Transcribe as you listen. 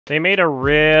They made a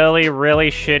really,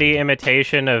 really shitty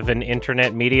imitation of an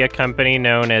internet media company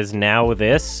known as Now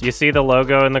This. You see the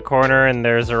logo in the corner and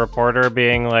there's a reporter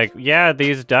being like, yeah,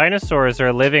 these dinosaurs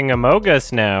are living among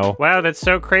us now. Wow, that's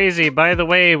so crazy. By the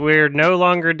way, we're no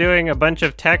longer doing a bunch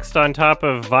of text on top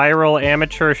of viral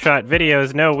amateur shot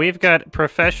videos. No, we've got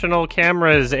professional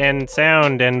cameras and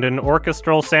sound and an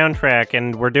orchestral soundtrack,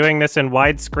 and we're doing this in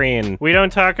widescreen. We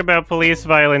don't talk about police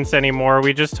violence anymore.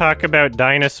 We just talk about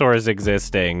dinosaurs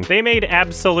existing. They made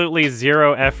absolutely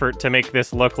zero effort to make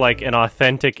this look like an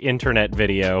authentic internet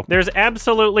video. There's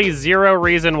absolutely zero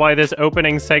reason why this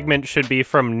opening segment should be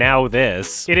from Now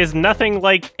This. It is nothing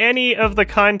like any of the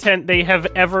content they have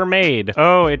ever made.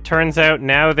 Oh, it turns out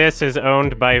Now This is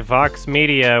owned by Vox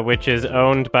Media, which is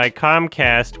owned by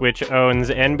Comcast, which owns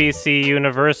NBC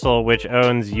Universal, which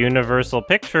owns Universal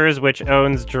Pictures, which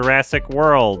owns Jurassic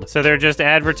World. So they're just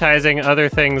advertising other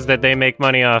things that they make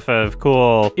money off of.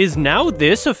 Cool. Is Now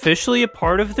This officially a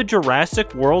part of the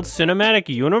Jurassic World cinematic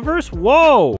universe?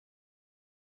 Whoa!